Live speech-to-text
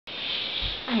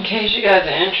In case you guys are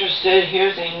interested,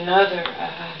 here's another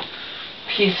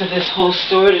piece of this whole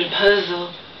sorted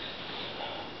puzzle.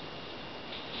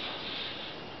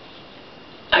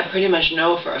 I pretty much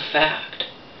know for a fact,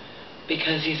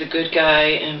 because he's a good guy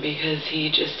and because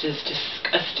he just is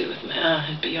disgusted with my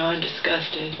aunt, beyond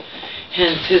disgusted.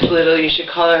 Hence his little, you should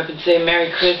call her up and say,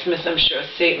 Merry Christmas, I'm sure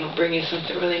Satan will bring you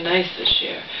something really nice this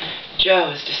year.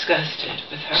 Joe is disgusted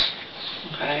with her,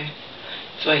 okay?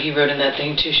 That's why he wrote in that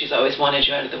thing too, she's always wanted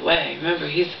you out of the way. Remember,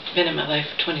 he's been in my life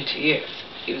for 22 years.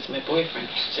 He was my boyfriend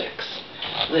for 6.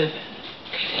 Living,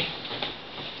 okay?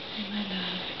 My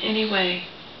love. Anyway.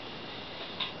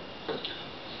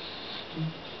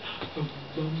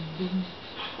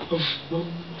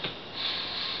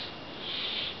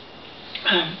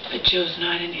 But Joe's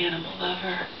not an animal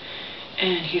lover,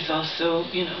 and he's also,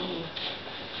 you know,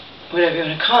 whatever you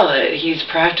want to call it, he's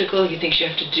practical. He thinks you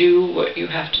have to do what you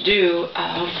have to do.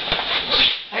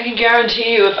 I can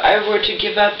guarantee you, if I were to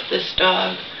give up this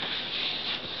dog,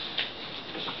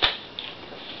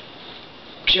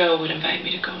 Joe would invite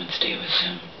me to go and stay with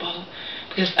him. Well,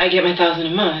 because I get my $1,000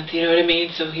 a month, you know what I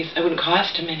mean? So it wouldn't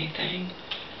cost him anything.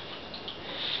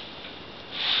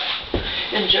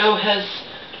 And Joe has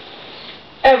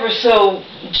ever so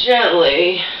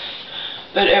gently,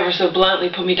 but ever so bluntly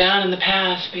put me down in the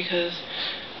past, because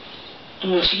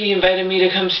he invited me to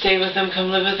come stay with him, come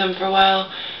live with him for a while,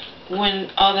 when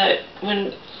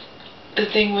the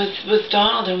thing was with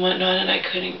Donald and whatnot, and I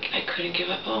couldn't give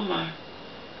up Omar.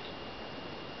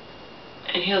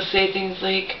 And he'll say things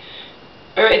like,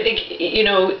 or I think, you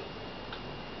know,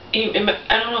 I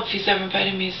don't know if he's ever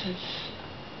invited me since.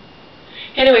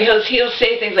 Anyway, he'll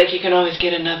say things like, you can always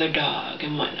get another dog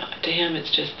and whatnot. To him,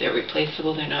 it's just they're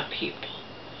replaceable, they're not people.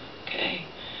 Okay?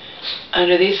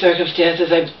 Under these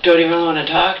circumstances, I don't even want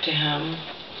to talk to him,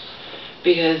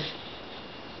 because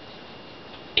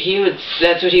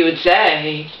that's what he would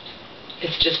say.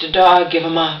 It's just a dog, give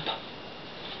him up.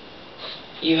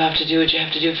 You have to do what you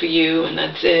have to do for you, and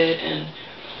that's it. And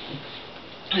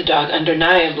the dog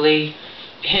undeniably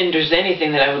hinders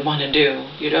anything that I would want to do,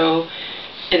 you know?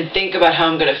 And think about how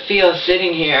I'm going to feel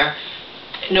sitting here.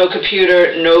 No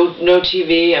computer, no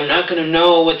TV. I'm not going to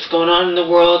know what's going on in the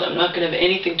world. I'm not going to have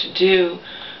anything to do.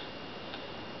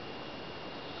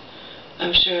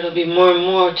 I'm sure it'll be more and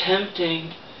more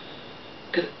tempting.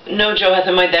 Cause, no, Joe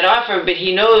hasn't made that offer, but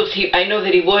he knows, I know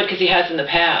that he would, because he has in the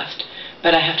past.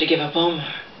 But I have to give up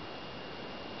Omar.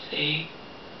 See?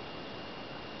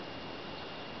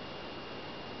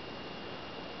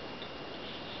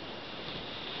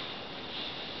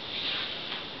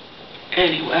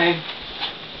 Anyway,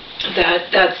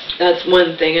 that's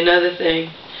one thing. Another thing,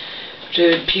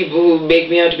 to people who make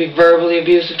me out to be verbally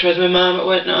abusive towards my mom or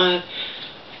whatnot.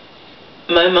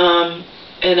 My mom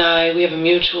and I, we have a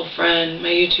mutual friend, my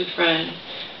YouTube friend,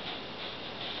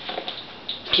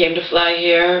 came to fly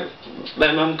here.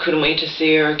 My mom couldn't wait to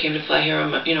see her. Came to fly here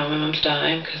on, you know, my mom's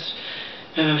dime, because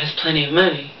my mom has plenty of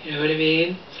money. You know what I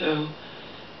mean? So,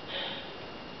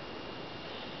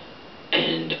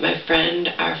 and my friend,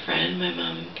 our friend, my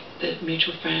mom, the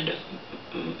mutual friend of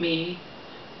me,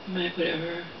 me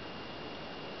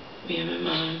and my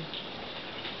mom,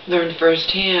 learned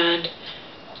firsthand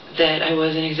that I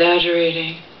wasn't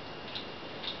exaggerating.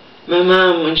 My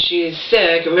mom, when she's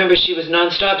sick, remember, she was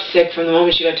non-stop sick from the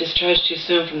moment she got discharged too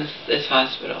soon from this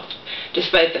hospital.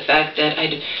 Despite the fact that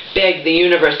I'd begged the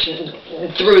universe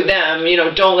through them, you know,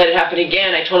 don't let it happen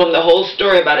again. I told them the whole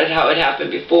story about it, how it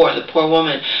happened before. The poor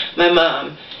woman, my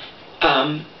mom,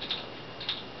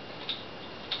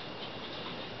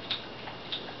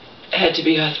 had to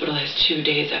be hospitalized 2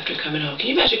 days after coming home. Can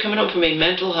you imagine coming home from a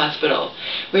mental hospital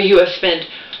where you have spent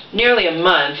nearly a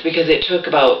month, because it took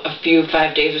about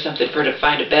 5 days or something for her to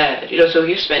find a bed, you know, so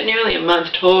you spent nearly a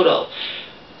month total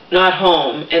not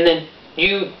home, and then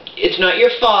it's not your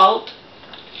fault,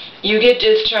 you get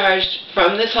discharged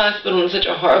from this hospital in such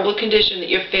a horrible condition that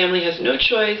your family has no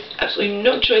choice, absolutely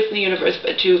no choice in the universe,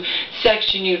 but to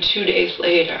section you 2 days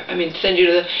later. I mean, send you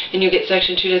to and you get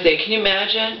sectioned 2 days later. Can you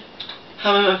imagine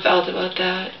how my mom felt about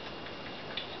that?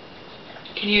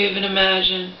 Can you even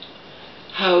imagine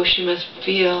how she must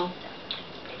feel?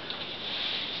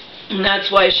 And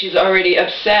that's why she's already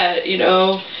upset, you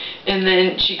know. And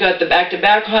then she got the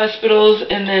back-to-back hospitals,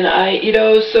 and then you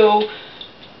know, so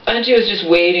Auntie was just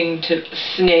waiting to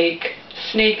snake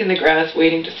in the grass,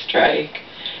 waiting to strike,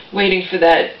 waiting for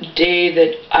that day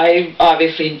that I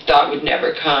obviously thought would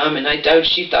never come, and I doubt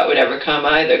she thought would ever come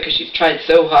either, because she's tried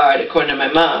so hard, according to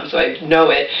my mom, so I know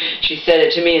it. She said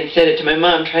it to me and said it to my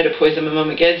mom, tried to poison my mom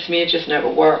against me, it just never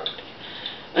worked.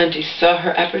 Auntie saw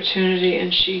her opportunity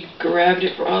and she grabbed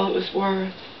it for all it was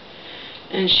worth.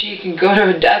 and she can go to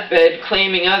her deathbed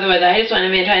claiming otherwise. I just want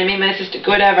to try to make my sister,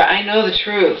 whatever. I know the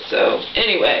truth. So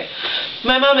anyway,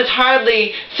 my mom is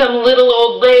hardly some little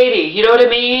old lady. You know what I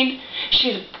mean?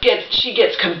 She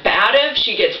gets combative.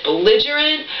 She gets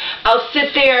belligerent. I'll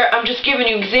sit there. I'm just giving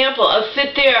you an example. I'll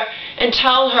sit there and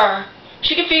tell her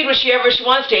she can feed whatever she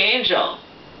wants to Angel,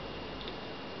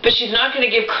 but she's not going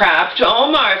to give crap to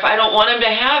Omar if I don't want him to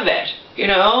have it. You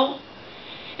know?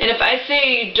 And if I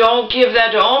say, don't give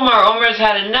that to Omar, Omar's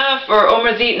had enough, or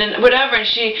Omar's eaten, and whatever, and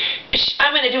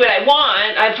I'm going to do what I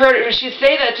want, I've heard she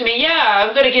say that to me, yeah,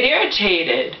 I'm going to get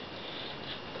irritated.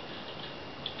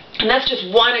 And that's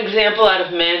just one example out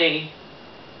of many.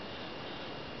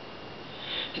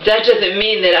 But that doesn't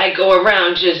mean that I go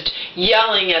around just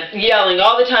yelling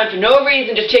all the time for no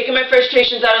reason, just taking my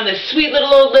frustrations out on this sweet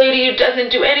little old lady who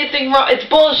doesn't do anything wrong. It's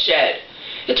bullshit.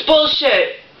 It's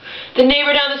bullshit. The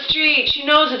neighbor down the street, she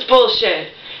knows it's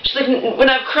bullshit. She's like, when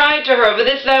I've cried to her over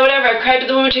this, that, whatever, I cried to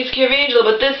the woman who takes care of Angel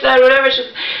about this, that, whatever,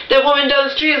 that woman down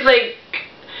the street is like,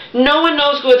 no one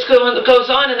knows what goes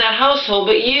on in that household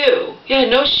but you. Yeah,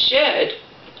 no shit.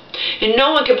 And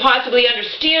no one can possibly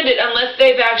understand it unless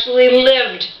they've actually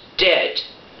lived it.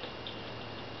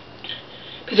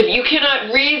 Because if you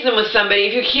cannot reason with somebody,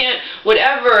 if you can't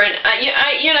whatever, and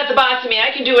you're not the boss of me,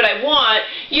 I can do what I want,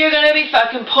 you're going to be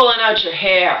fucking pulling out your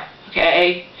hair.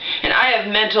 Okay? And I have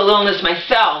mental illness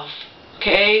myself.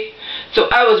 Okay? So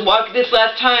I was walking this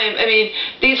last time. I mean,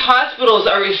 these hospitals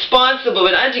are responsible,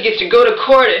 and Auntie gets to go to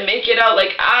court and make it out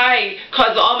like I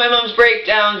caused all my mom's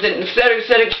breakdowns, and et cetera, et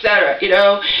cetera, et cetera, you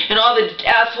know? And all the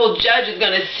asshole judge is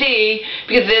going to see,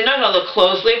 because they're not going to look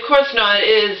closely, of course not,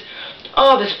 is,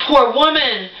 oh, this poor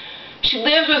woman. She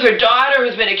lives with her daughter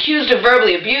who's been accused of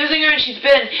verbally abusing her, and she's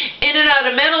been in and out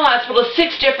of mental hospital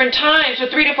 6 different times for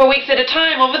 3 to 4 weeks at a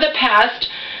time over the past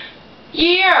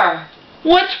year.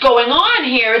 What's going on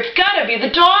here? It's got to be the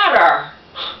daughter.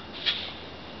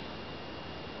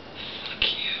 Fuck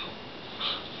you.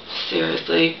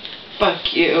 Seriously,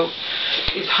 fuck you.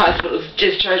 These hospitals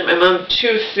discharged my mom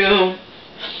too soon.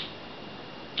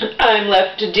 And I'm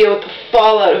left to deal with the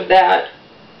fallout of that.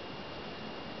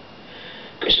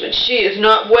 Because when she is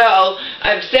not well,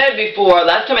 I've said before,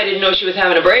 last time I didn't know she was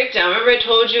having a breakdown. Remember I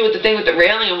told you with the thing with the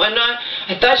railing and whatnot?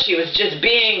 I thought she was just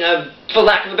being for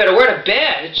lack of a better word, a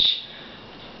bitch.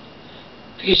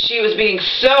 Because she was being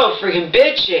so freaking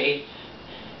bitchy.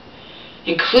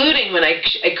 Including when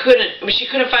she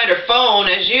couldn't find her phone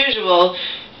as usual.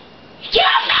 You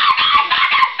found my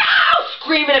fucking phone!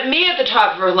 Screaming at me at the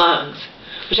top of her lungs.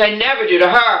 Which I never do to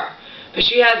her. But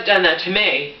she has done that to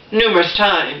me numerous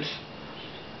times.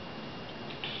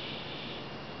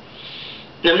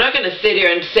 And I'm not going to sit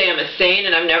here and say I'm a saint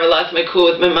and I've never lost my cool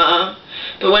with my mom.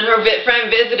 But when her friend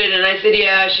visited and I said,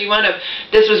 yeah, she wound up,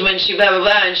 this was when she blah, blah,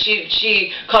 blah, and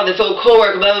she called this old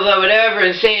coworker, blah, blah, blah, whatever,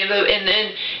 and saying, and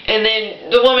then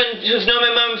the woman who's known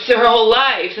my mom her whole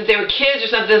life, since they were kids or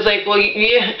something, is like, well,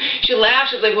 yeah, she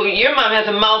laughed, she was like, well, your mom has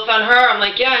a mouth on her. I'm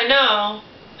like, yeah, I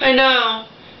know.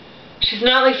 She's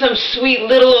not like some sweet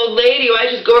little old lady who I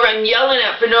just go around yelling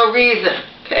at for no reason,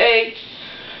 okay?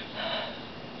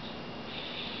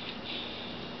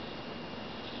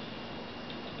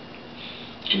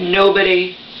 And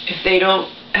nobody, if they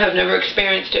have never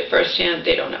experienced it firsthand,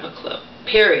 they don't have a clue.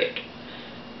 Period.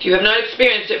 If you have not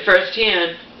experienced it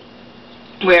firsthand,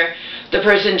 where the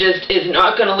person just is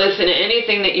not going to listen to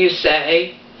anything that you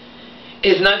say,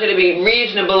 is not going to be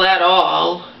reasonable at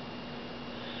all.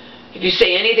 If you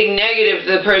say anything negative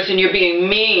to the person, you're being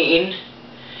mean,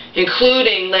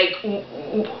 including, like,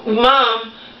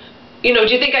 Mom, you know,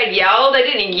 do you think I yelled? I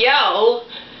didn't yell.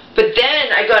 But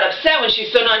then I got upset when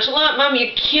she's so nonchalant. Mom,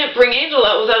 you can't bring Angel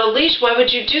out without a leash. Why would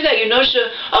you do that? You know it's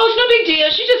no big deal.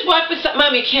 She just walked beside.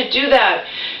 Mom, you can't do that.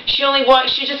 She only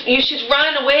walked. She's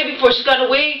run away before. She's gotten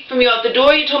away from you out the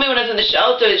door. You told me when I was in the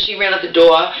shelter that she ran out the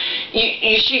door.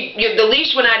 The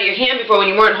leash went out of your hand before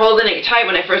when you weren't holding it tight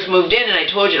when I first moved in, and I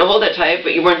told you to hold it tight,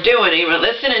 but you weren't doing it. You weren't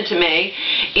listening to me,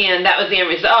 and that was the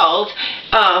end result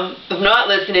of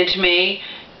not listening to me.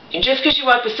 Just because she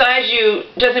walked beside you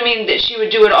doesn't mean that she would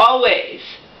do it always.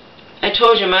 I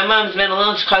told you, my mom's mental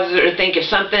illness causes her to think if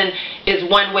something is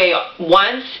one way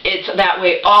once, it's that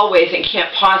way always and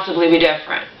can't possibly be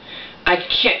different. I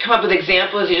can't come up with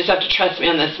examples. You just have to trust me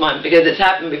on this one because it's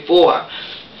happened before.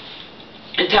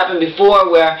 It's happened before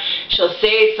where she'll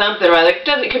say something, or like,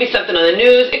 it could be something on the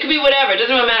news, it could be whatever, it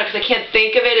doesn't really matter because I can't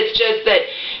think of it. It's just that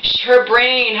her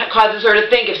brain causes her to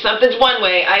think if something's one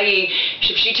way, i.e.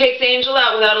 if she takes Angel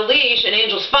out without a leash and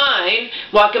Angel's fine,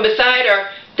 walking beside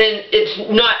her, then it's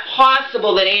not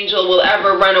possible that Angel will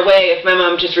ever run away if my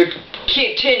mom just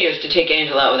continues to take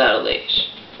Angel out without a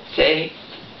leash. See?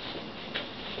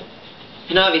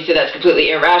 And obviously that's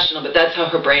completely irrational, but that's how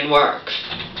her brain works.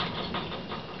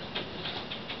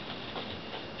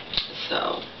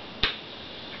 So,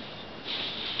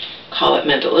 call it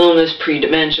mental illness,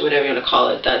 pre-dementia, whatever you want to call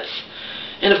it.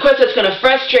 And of course that's going to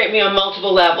frustrate me on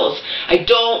multiple levels. I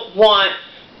don't want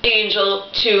Angel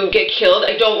to get killed.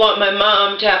 I don't want my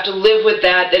mom to have to live with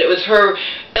that it was her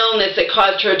illness that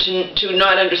caused her to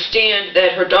not understand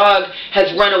that her dog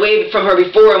has run away from her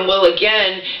before and will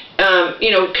again,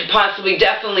 could possibly,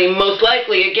 definitely, most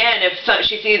likely again if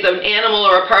she sees an animal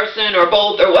or a person or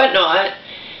both or whatnot.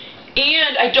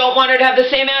 And I don't want her to have the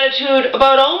same attitude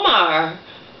about Omar,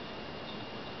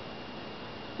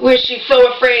 where she's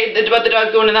so afraid about the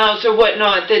dog going in the house or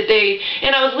whatnot,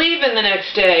 and I was leaving the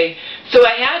next day, so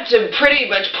I had to pretty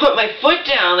much put my foot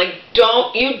down, like,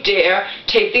 don't you dare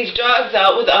take these dogs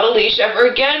out without a leash ever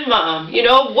again, Mom. You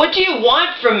know, what do you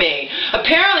want from me?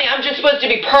 Apparently I'm just supposed to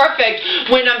be perfect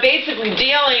when I'm basically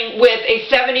dealing with a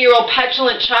 7-year-old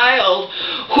petulant child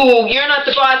who, you're not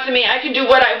the boss of me, I can do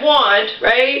what I want,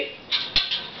 right?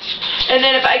 And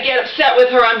then if I get upset with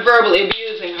her, I'm verbally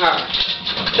abusing her.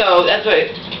 So that's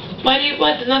why do you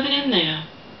what? There's nothing in there.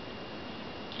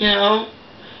 You know?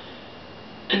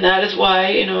 And that is why,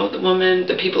 you know,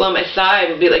 the people on my side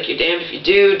would be like, you're damned if you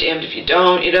do, damned if you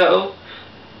don't, you know?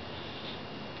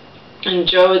 And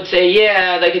Joe would say,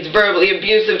 yeah, like it's verbally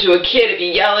abusive to a kid if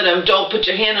you yell at him, don't put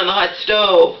your hand on the hot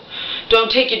stove. Don't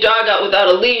take your dog out without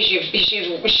a leash. She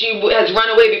has run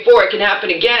away before, it can happen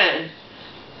again.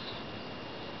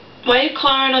 Why are you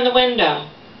clawing on the window?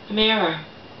 The mirror.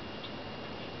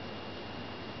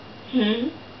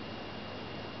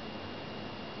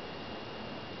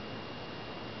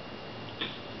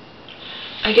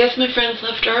 I guess my friends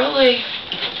left early.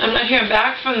 I'm not hearing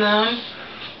back from them.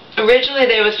 Originally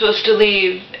they were supposed to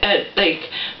leave at like,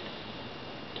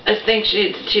 I think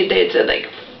they had said like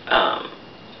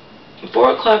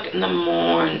 4 o'clock in the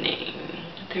morning.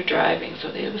 They're driving, so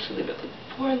they were supposed to leave at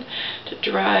 4 to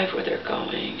drive where they're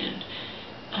going, and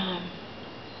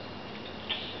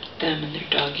them and their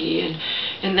doggy,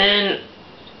 and then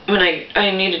when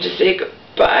I needed to say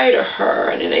goodbye to her,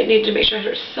 and then I needed to make sure I had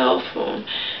her cell phone,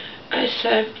 I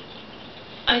said,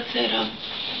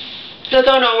 she goes,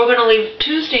 oh no, we're going to leave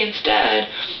Tuesday instead.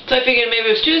 So I figured maybe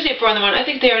it was Tuesday at 4 in the morning. I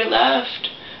think they already left.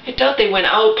 I doubt they went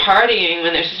out partying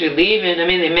when they're supposed to be leaving. I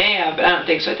mean, they may have, but I don't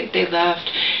think so. I think they left.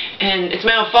 And it's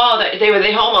my own fault that they were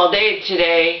home all day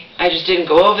today. I just didn't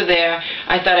go over there.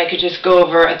 I thought I could just go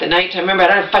over at the nighttime. Remember, I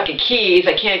don't have fucking keys.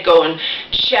 I can't go and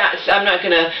chat. So I'm not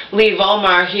going to leave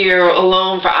Omar here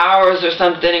alone for hours or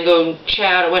something and go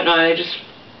chat or whatnot.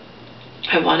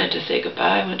 I wanted to say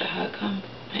goodbye. I wanted to hug him.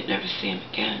 I'd never see him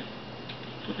again.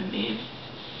 You know what I mean?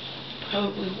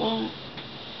 Probably won't.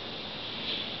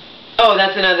 Oh,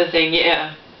 that's another thing,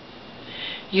 yeah.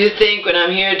 You think when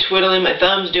I'm here twiddling my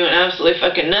thumbs, doing absolutely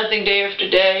fucking nothing day after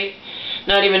day,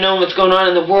 not even knowing what's going on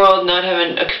in the world, not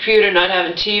having a computer, not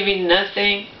having TV,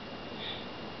 nothing,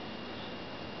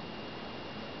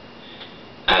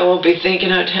 I won't be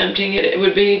thinking how tempting it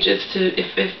would be just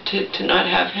to not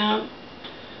have him.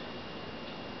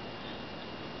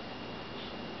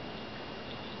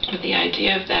 But the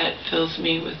idea of that fills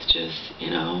me with just, you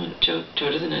know, and Joe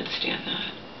doesn't understand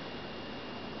that.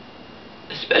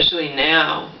 Especially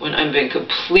now, when I've been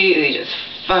completely just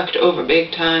fucked over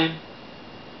big time.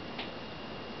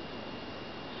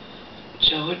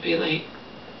 Joe would be like,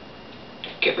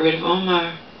 get rid of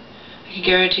Omar. I can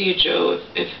guarantee you, Joe,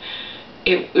 if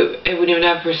it wouldn't even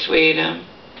have to persuade him.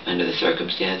 Under the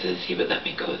circumstances, he would let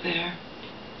me go there.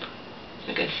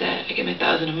 Like I said, I get my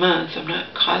 $1,000 a month, so I'm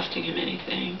not costing him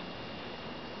anything.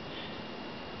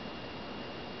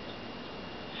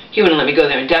 He wouldn't let me go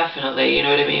there indefinitely, you know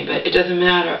what I mean? But it doesn't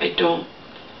matter. I don't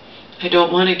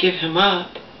want to give him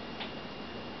up.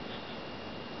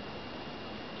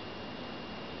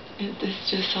 This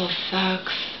just all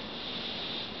sucks.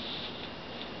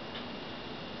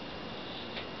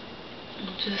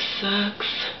 It just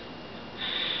sucks.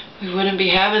 We wouldn't be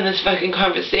having this fucking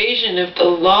conversation if the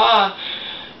law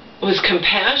was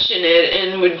compassionate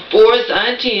and would force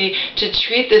Auntie to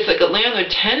treat this like a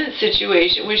landlord-tenant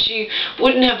situation where she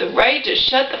wouldn't have the right to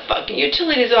shut the fucking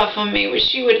utilities off on me, where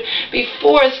she would be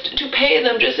forced to pay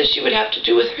them just as she would have to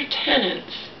do with her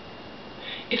tenants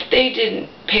if they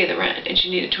didn't pay the rent and she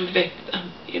needed to evict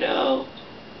them, you know?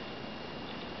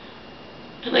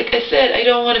 And like I said, I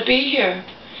don't want to be here.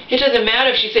 It doesn't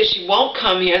matter if she says she won't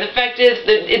come here. The fact is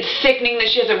that it's sickening that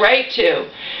she has a right to.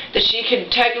 That she can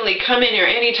technically come in here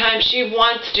anytime she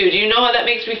wants to. Do you know how that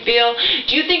makes me feel?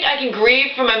 Do you think I can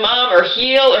grieve for my mom or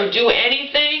heal or do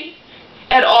anything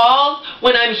at all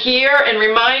when I'm here and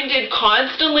reminded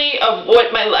constantly of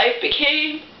what my life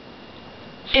became?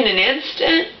 in an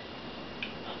instant.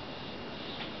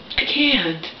 I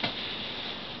can't.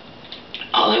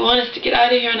 All I want is to get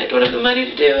out of here, and I don't have the money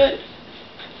to do it.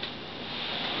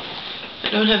 I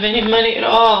don't have any money at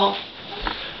all.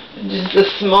 Just a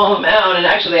small amount, and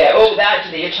actually I owe that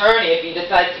to the attorney if he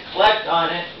decides to collect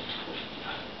on it.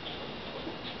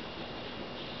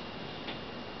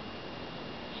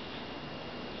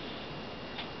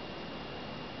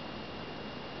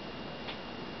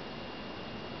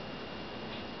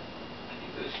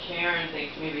 Karen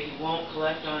thinks maybe he won't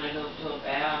collect on it, he'll feel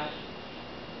bad.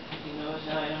 He knows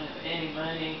now I don't have any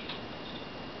money.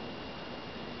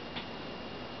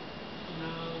 Who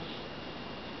knows?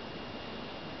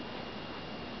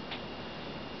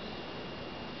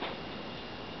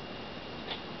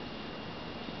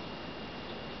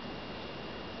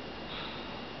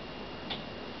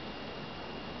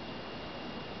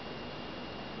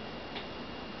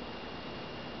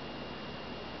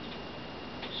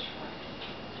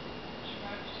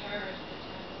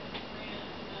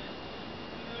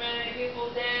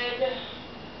 People dead. They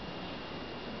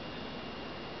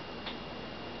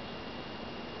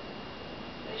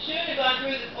shouldn't have gone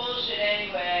through the bullshit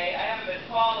anyway. I haven't been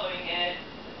following it.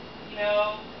 You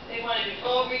know, they want to do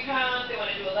vote recounts, they want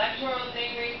to do electoral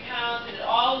thing recounts, and it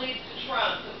all leads to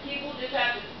Trump. So people just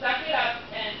have to suck it up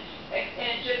and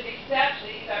just accept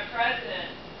that he's our president.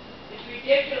 It's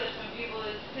ridiculous when people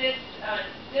insist on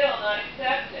still not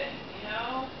accepting, you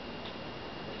know?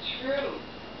 The truth.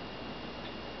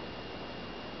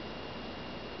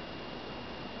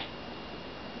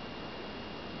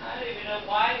 I don't even know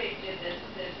why they did this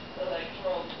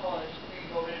electoral college free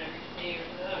vote in every state.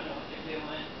 I don't know what they're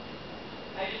doing.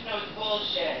 I just know it's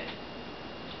bullshit.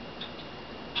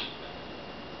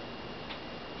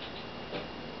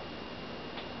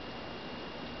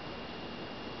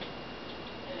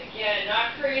 And again, not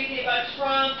crazy about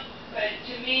Trump, but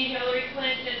to me, Hillary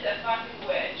Clinton's a fucking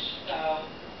witch. So,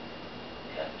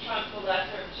 Trump's the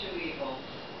lesser of two evils.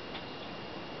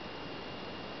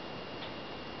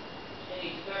 And he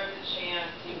deserves a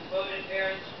chance. He was voted fair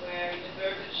and square. He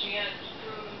deserves a chance to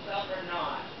prove himself or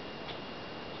not.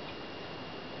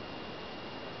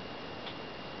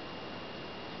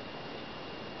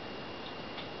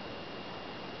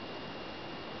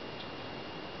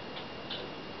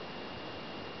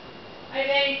 I have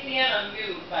ACN on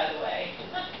mute, by the way.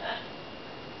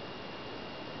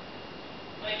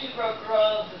 My Two Broke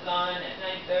Girls is on at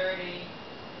 9:30.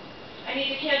 I need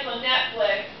to cancel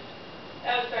Netflix.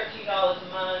 That was $13 a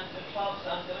month, or 12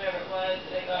 something, whatever it was,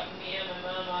 that I got for me and my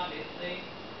mom, obviously.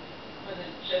 It wasn't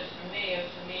just for me, it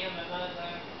was for me and my mother.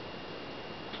 I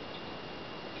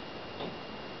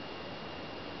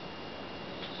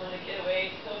just want to get away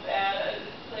so bad out of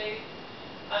this place.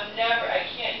 I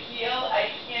can't heal, I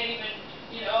can't even,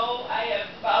 you know, I have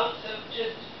bouts of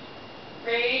just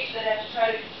rage that I have to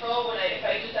try to control if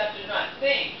I just have to not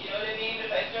think, you know what I mean? But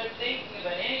if I start thinking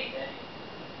about anything,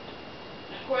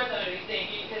 of course I'm going to be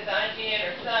thinking, because Auntie and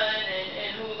her son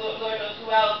and Lord knows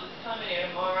who else is coming here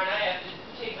tomorrow, and I have to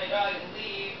take my dog and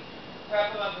leave,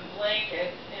 wrap him up in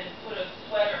blankets, and put a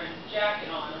sweater and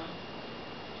jacket on him.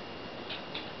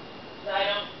 So I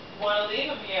don't want to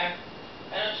leave him here.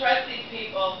 I don't trust these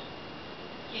people.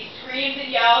 He screams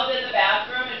and yells in the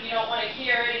bathroom, and if you don't want to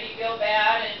hear it and you feel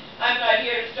bad, and I'm not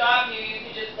here to stop you, you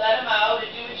can just let him out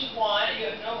and do what you want, and you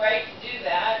have no right to do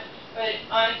that. But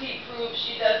Auntie proves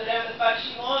she does whatever the fuck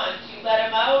she wants. You let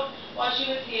him out while she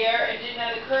was here and didn't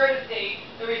have the courtesy,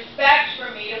 the respect for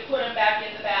me to put him back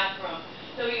in the bathroom.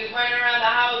 So he was running around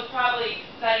the house, probably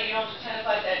not even home till 10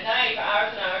 o'clock that night, for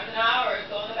hours and hours and hours,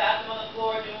 going to the bathroom on the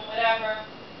floor, doing whatever,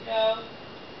 you know,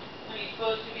 when he's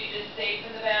supposed to be just safe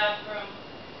in the bathroom.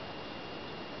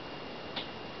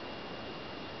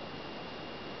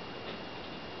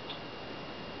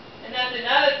 And that's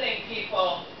another thing,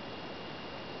 people.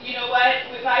 You know what?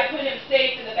 If I put him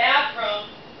safe in the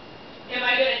bathroom, am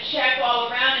I going to check all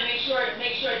around and make sure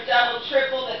double,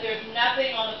 triple, that there's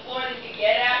nothing on the floor that he can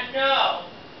get at? No.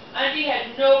 Auntie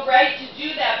had no right to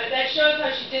do that, but that shows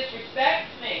how she disrespects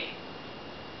me.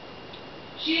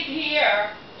 She's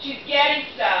here. She's getting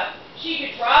stuff. She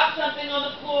could drop something on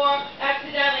the floor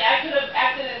accidentally. I could have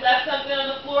accidentally left something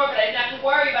on the floor, but I didn't have to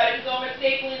worry about it because I'm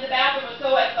safely in the bathroom, or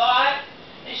so I thought.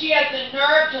 And she has the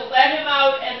nerve to let him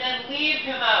out and then leave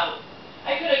him out.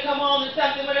 I could have come home and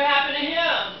something would have happened to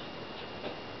him.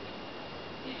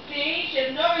 You see? She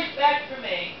has no respect for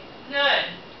me.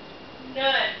 None.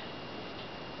 None.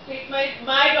 Takes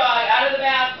my dog out of the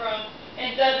bathroom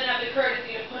and doesn't have the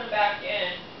courtesy to put him back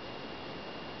in.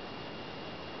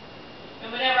 And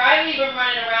whenever I leave him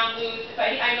running around loose, if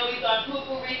I know he's on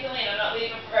poo-poo recently and I'm not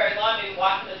leaving him for very long, maybe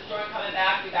walking to the store and coming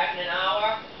back, be back in an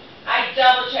hour,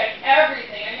 double check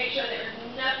everything. I make sure there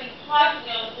was nothing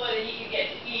possibly on the floor that he could get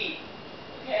to eat.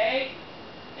 Okay?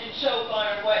 And choke on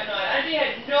or whatnot. Auntie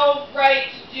had no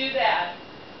right to do that.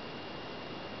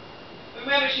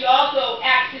 Remember, she also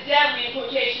accidentally, in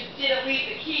quotations, didn't leave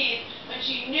the keys when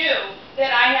she knew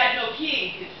that I had no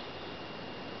keys.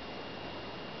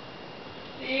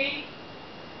 See?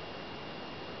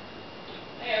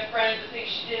 I have friends that think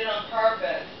she did it on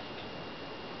purpose.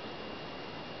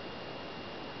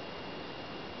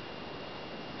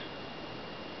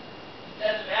 It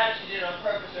doesn't matter if she did it on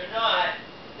purpose or not.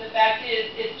 The fact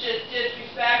is, it's just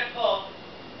disrespectful.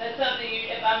 That's something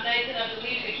if I'm nice enough to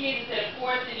leave the keys instead of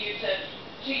forcing you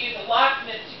to use a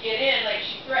locksmith to get in, like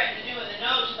she threatened to do in the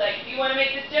note. She's like, if you want to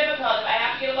make this difficult, if I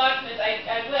have to get a locksmith,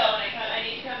 I will, and I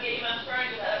need to come get you mom's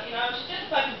furniture. You know, she's just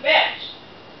a fucking bitch.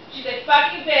 She's a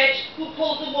fucking bitch who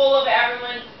pulls the wool over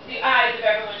the eyes of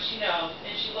everyone she knows.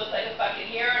 And she looks like a fucking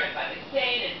hero and a fucking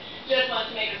saint and just wants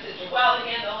to make her sister well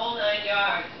again, the whole 9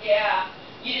 yards. Yeah.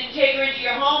 You didn't take her into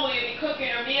your home where you'll be cooking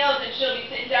her meals and she'll be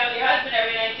sitting down with your husband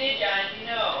every night, did ya? And you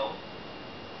know.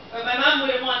 But my mom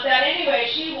wouldn't want that anyway.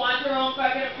 She wants her own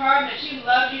fucking apartment. She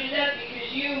loves you to death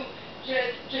because you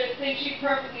just think she's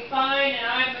perfectly fine and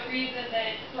I'm the reason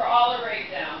that for all her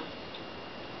breakdowns.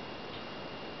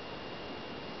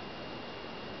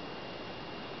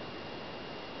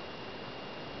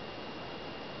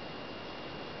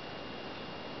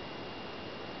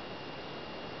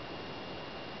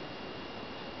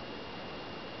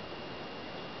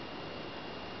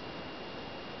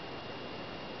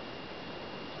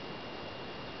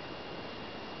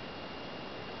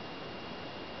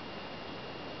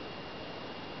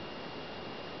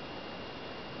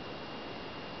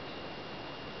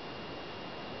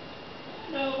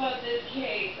 Know about this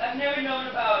case. I've never known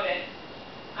about it.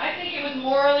 I think it was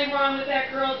morally wrong what that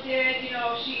girl did. You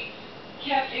know, she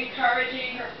kept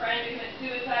encouraging her friend to commit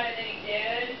suicide and then he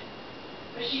did.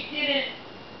 But she didn't.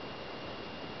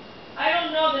 I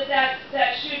don't know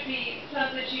that should be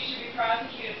something she should be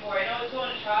prosecuted for. I know it's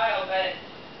going to trial, but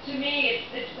to me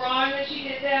it's wrong that she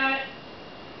did that.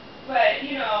 But,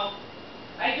 you know,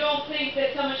 I don't think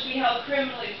that someone should be held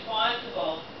criminally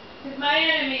responsible. Because my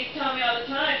enemies tell me all the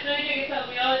time, Snowy Jigger tells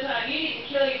me all the time, you need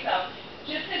to kill yourself.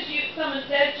 Just because someone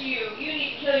says to you, you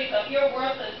need to kill yourself, you're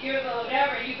worthless, you're the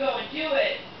whatever, you go and do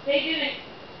it. They didn't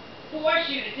force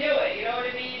you to do it, you know what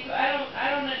I mean? So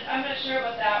I'm not sure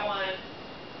about that one.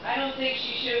 I don't think it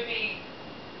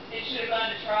should have gone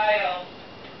to trial.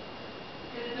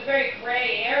 Because it's a very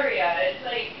gray area. It's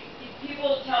like,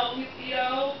 people tell people, you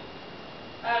know,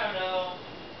 I don't know.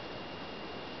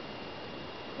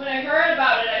 When I heard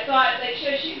about it, I thought, like,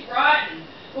 she's rotten.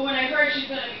 But when I heard she's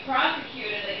going to be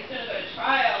prosecuted, like, it's going to go to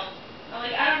trial, I'm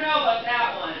like, I don't know about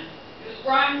that one. It was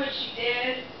rotten what she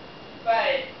did,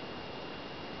 but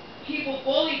people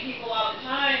bully people all the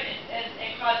time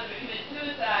and cause them to commit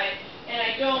suicide, and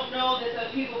I don't know that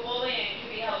those people bullying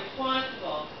can be held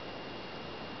responsible.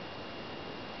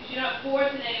 Because you're not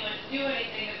forcing anyone to do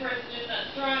anything. The person's just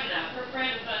not strong enough. Her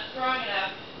friend was not strong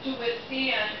enough to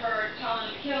withstand her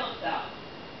telling him to kill himself.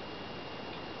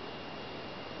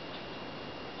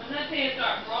 I'm not saying it's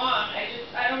not wrong.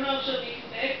 I don't know if she'll be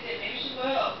convicted. Maybe she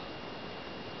will.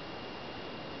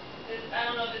 I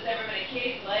don't know if there's ever been a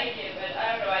case like it, but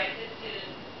I don't know. I just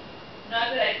didn't.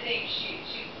 Not that I think she's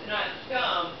not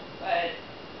scum, but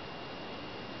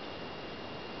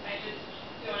I just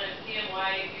don't understand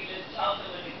why if you just tell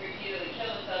someone to repeatedly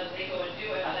kill themselves, they go and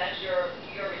do it. How that's you're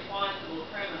responsible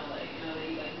criminally. You know that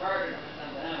you like murdered them or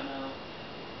something. I don't know.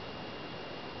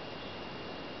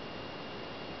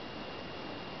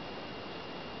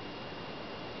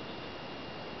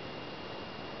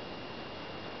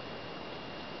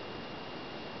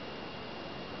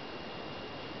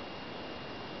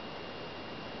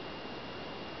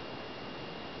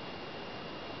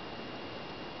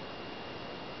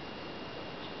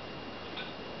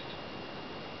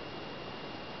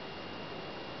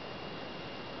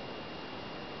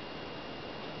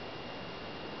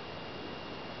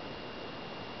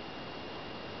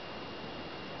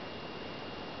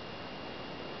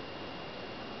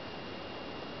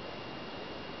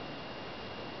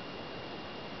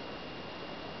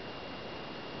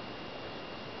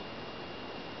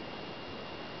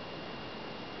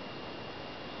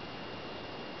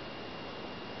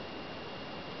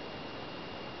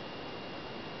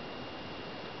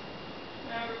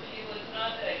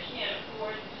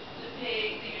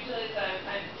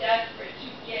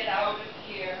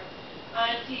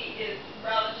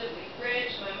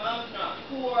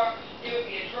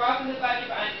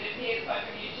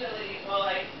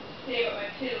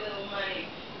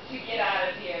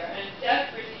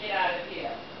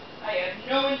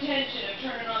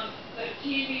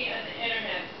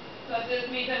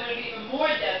 means I'm going to be even more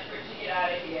desperate to get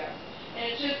out of here. And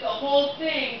it's just the whole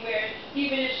thing where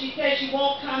even if she says she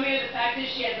won't come here, the fact is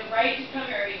she has the right to come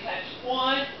here every time she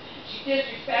wants. She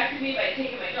disrespected me by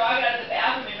taking my dog out of the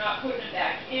bathroom and not putting him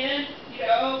back in, you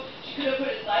know. She could have put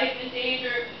his life in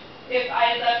danger if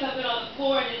I had left something on the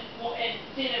floor and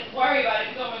didn't worry about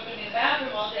it because Omar was going to be in the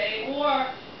bathroom all day.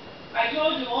 Or, I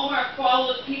told you, Omar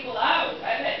follows people out.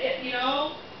 I bet, you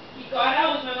know, he got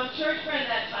out with my mom's church friend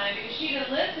that time because she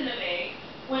didn't listen to me.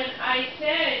 When I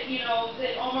said, you know,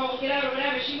 that Omar will get out or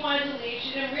whatever, she wanted to leave.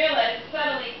 She didn't realize that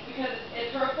suddenly, because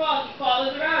it's her fault, he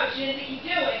follows her out. She didn't think he'd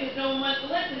do it because no one wants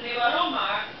to listen to me about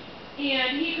Omar.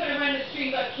 And he could have run the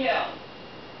street and got killed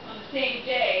on the same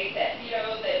day that, you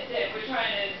know, that we're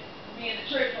trying to, me and the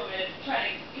church woman are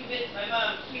trying to convince my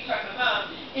mom, sweet talk my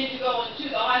mom, into going to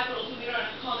the hospital so we don't have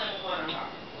to call 911 on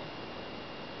her.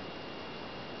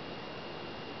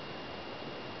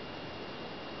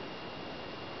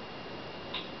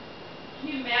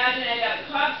 Can you imagine? I got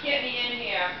the cops get me in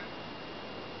here,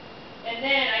 and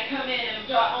then I come in and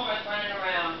Omar's running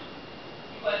around.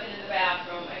 He wasn't in the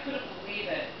bathroom. I couldn't believe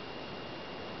it.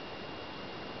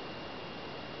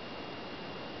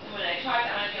 And when I talked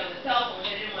to Auntie on the cell phone,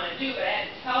 which I didn't want to do, but I had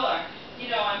to tell her, you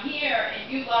know, I'm here, and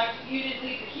you didn't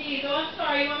leave the keys. Oh, I'm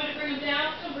sorry. You want me to bring him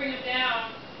down? I'll bring him down.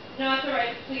 No, it's all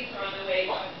right. The police are on the way.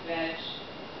 Fuck the bitch.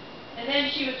 And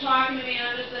then she was talking to me, and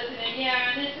I'm just listening,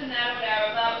 yeah, and this and that,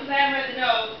 whatever, blah, because I haven't read the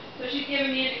note, so she's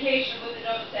giving me indication of what the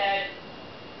note said.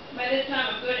 By this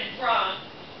time, I'm good and drunk,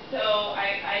 so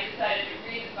I decided to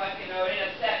read the fucking note. It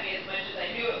upset me as much as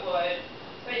I knew it would.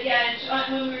 But yeah, and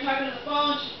when we were talking on the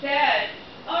phone, she said,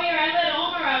 oh yeah, I let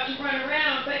Omar out to run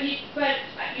around, but you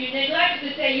neglected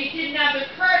to say you didn't have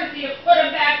the courtesy to put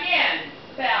him back in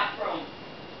the bathroom.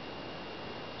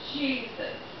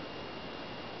 Jesus.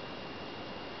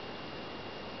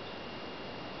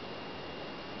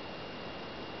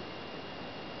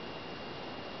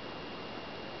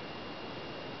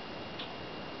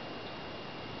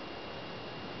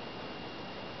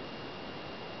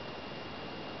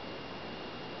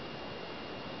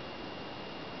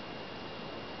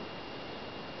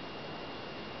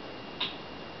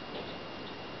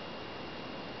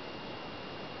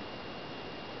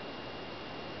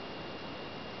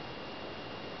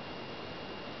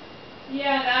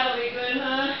 Yeah, that'll be good,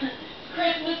 huh?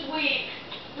 Christmas week.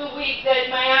 The week that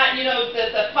my aunt, you know,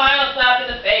 the final slap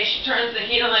in the face, she turns the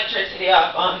heat and electricity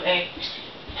off on me.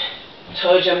 I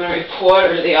told you I'm going to report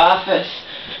her to the office.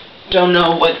 Don't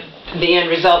know what the end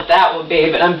result that will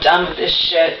be, but I'm done with this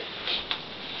shit.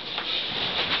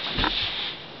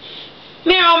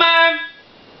 Come here, Omar.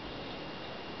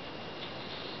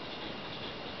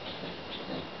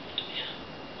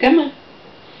 Come on.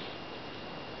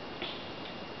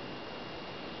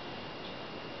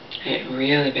 I had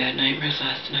really bad nightmares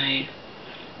last night.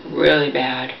 Really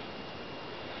bad.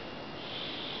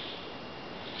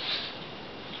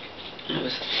 I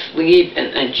was asleep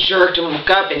and jerked and woke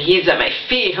up and he's at my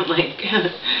feet. I'm like,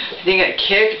 I think I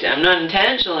kicked him, not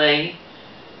intentionally.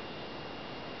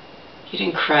 He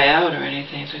didn't cry out or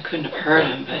anything, so I couldn't have hurt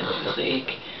him, but it was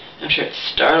like, I'm sure it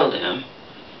startled him.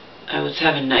 I was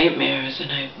having nightmares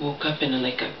and I woke up in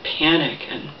like a panic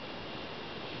and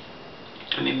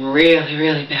I mean, really,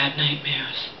 really bad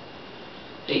nightmares.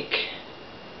 Like,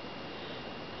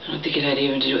 I don't think it had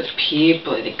even to do with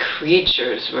people. I think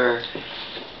creatures were,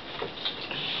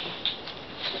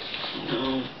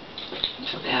 no,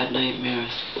 bad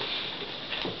nightmares.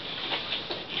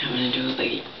 Having to do with,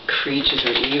 like, creatures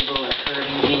are evil or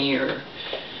hurting me or,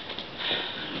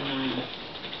 I don't know.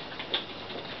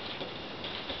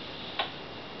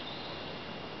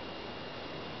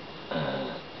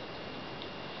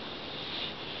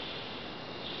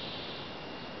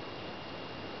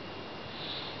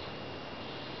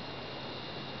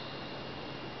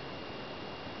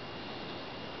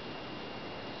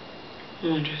 I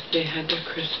wonder if they had their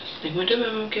Christmas thing. When did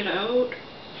my mom get out?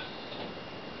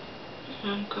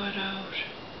 Mom got out.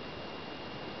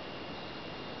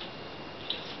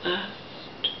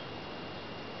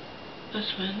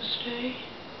 Last Wednesday?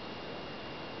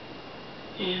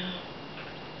 Yeah.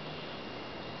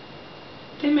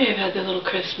 They may have had their little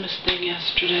Christmas thing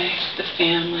yesterday, the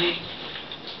family.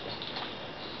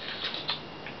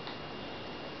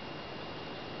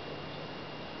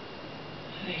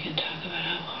 They can talk about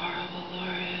how horrible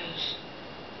Laura is.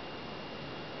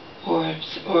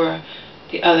 Or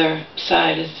the other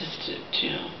side is just to,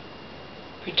 you know,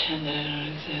 pretend that I don't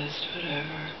exist,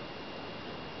 whatever.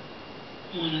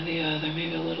 One or the other,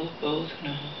 maybe a little of both, who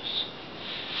knows.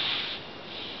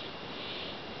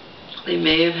 They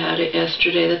may have had it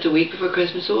yesterday, that's a week before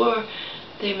Christmas, or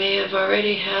they may have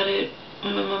already had it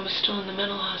when my mom was still in the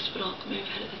mental hospital. Maybe I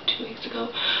had it like 2 weeks ago.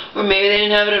 Or maybe they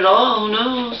didn't have it at all. Who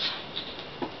knows?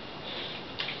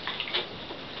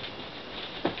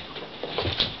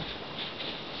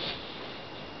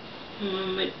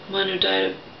 My one who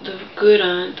died of, the good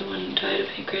aunt, the one who died of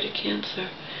pancreatic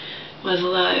cancer, was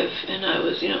alive, and I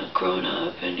was, you know, grown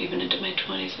up, and even into my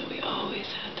 20s, and we always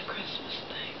had the Christmas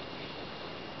thing.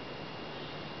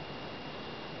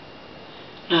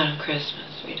 Not on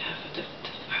Christmas. We'd have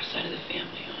our side of the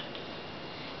family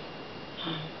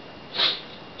on.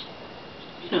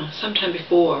 You know, sometime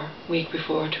before, week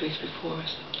before, 2 weeks before,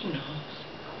 so who knows.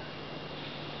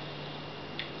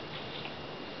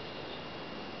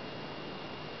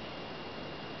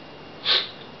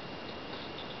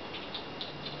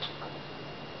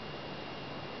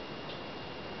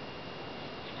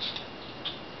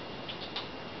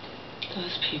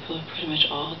 Those people are pretty much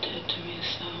all dead to me,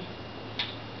 so.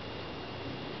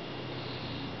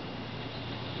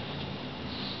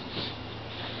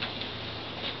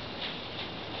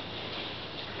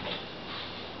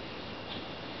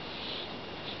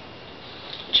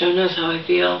 Joe knows how I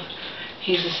feel.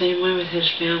 He's the same way with his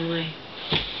family.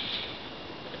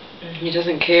 He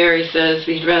doesn't care. He says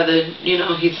he'd rather, you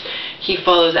know, he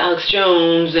follows Alex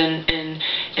Jones and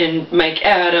Mike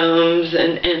Adams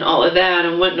and all of that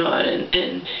and whatnot,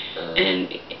 and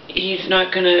he's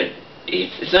not gonna.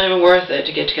 It's not even worth it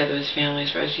to get together with his family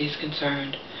as far as he's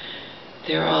concerned.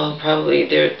 They're all probably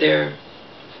they're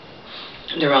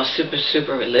all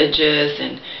super religious,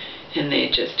 and they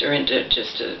just are into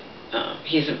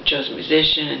Joe's a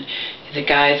musician, and the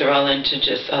guys are all into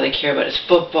just all they care about is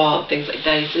football, things like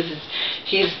that. He says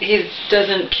he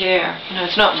doesn't care. You know,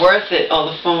 it's not worth it, all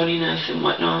the phoniness and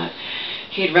whatnot.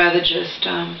 He'd rather just,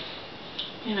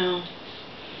 you know,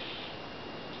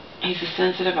 he's a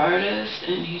sensitive artist,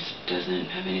 and he doesn't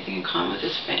have anything in common with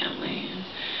his family, and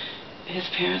his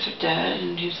parents are dead,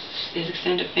 and his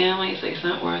extended family, he's like, it's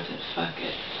not worth it, fuck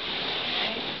it.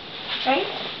 Right?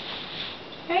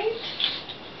 Right?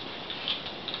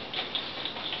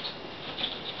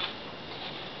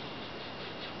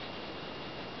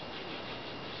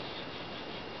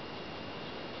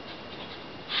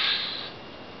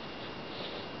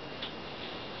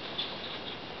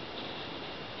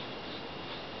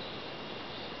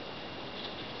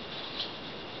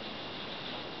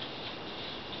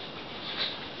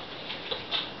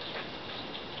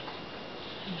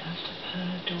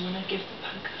 Don't want to give the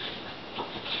pug.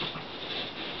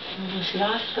 Almost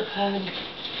lost the pug.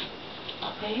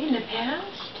 Okay, in the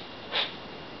past,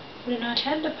 would have not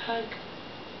had the pug.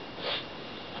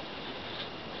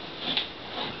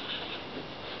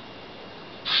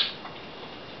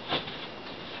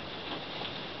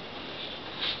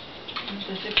 If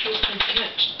there's a case that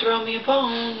can't throw me a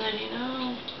bone, then you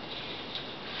know.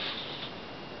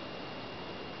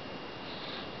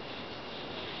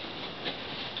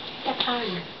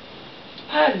 Pug.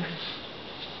 Pug.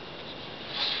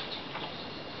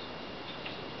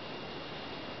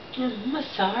 I'm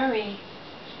sorry.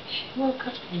 She woke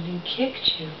up and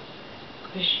kicked you.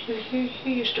 Because you're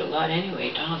used to a lot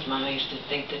anyway. Donald's mama used to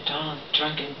think that Donald's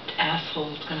drunken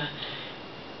asshole is going to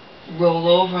roll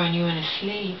over on you in his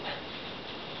sleep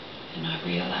and not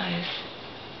realize.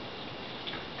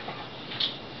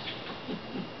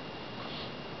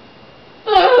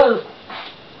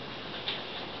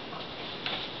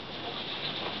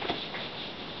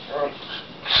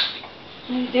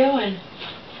 What are you doing?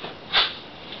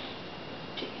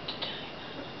 Take it to China.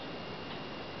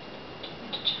 Take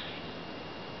it to China.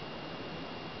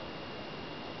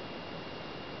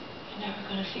 You're never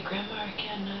going to see Grandma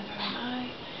again, neither am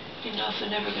I. You're also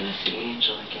never going to see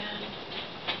Angel again.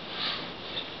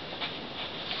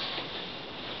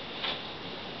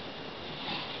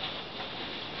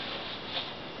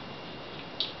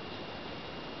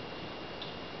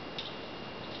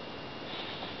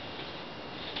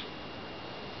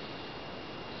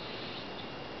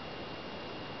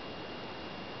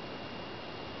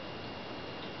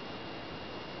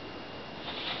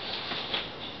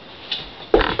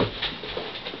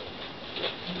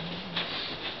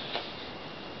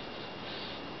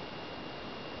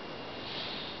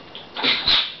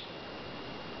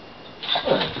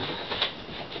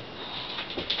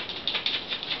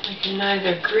 I can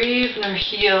neither grieve nor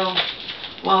heal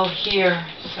while here,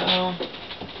 so.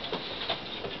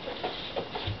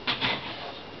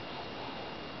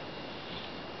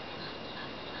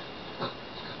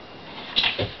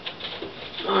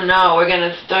 Oh no, we're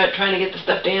gonna start trying to get the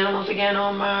stuffed animals again,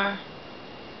 Omar.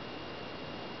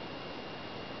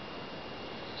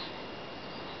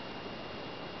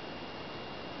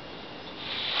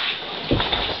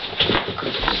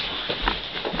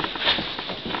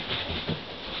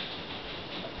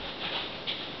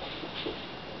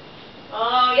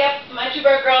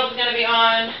 be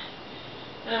on,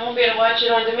 and I won't be able to watch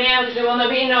it on demand because there will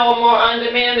be no more on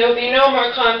demand. There will be no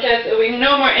more Comcast. There will be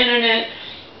no more internet.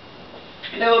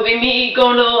 There will be me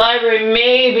going to the library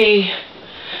maybe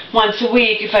once a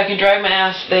week if I can drag my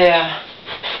ass there.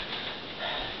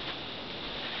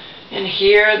 And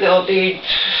here there'll be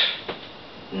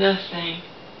nothing.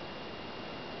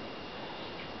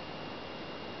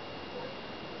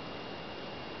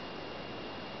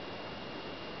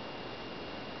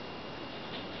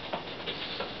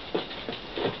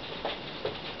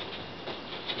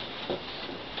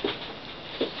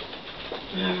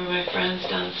 Remember, my friends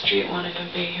down the street won't even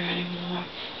be here anymore.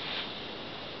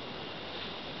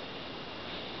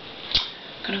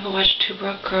 I'm gonna go watch Two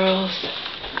Broke Girls.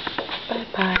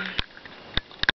 Bye-bye.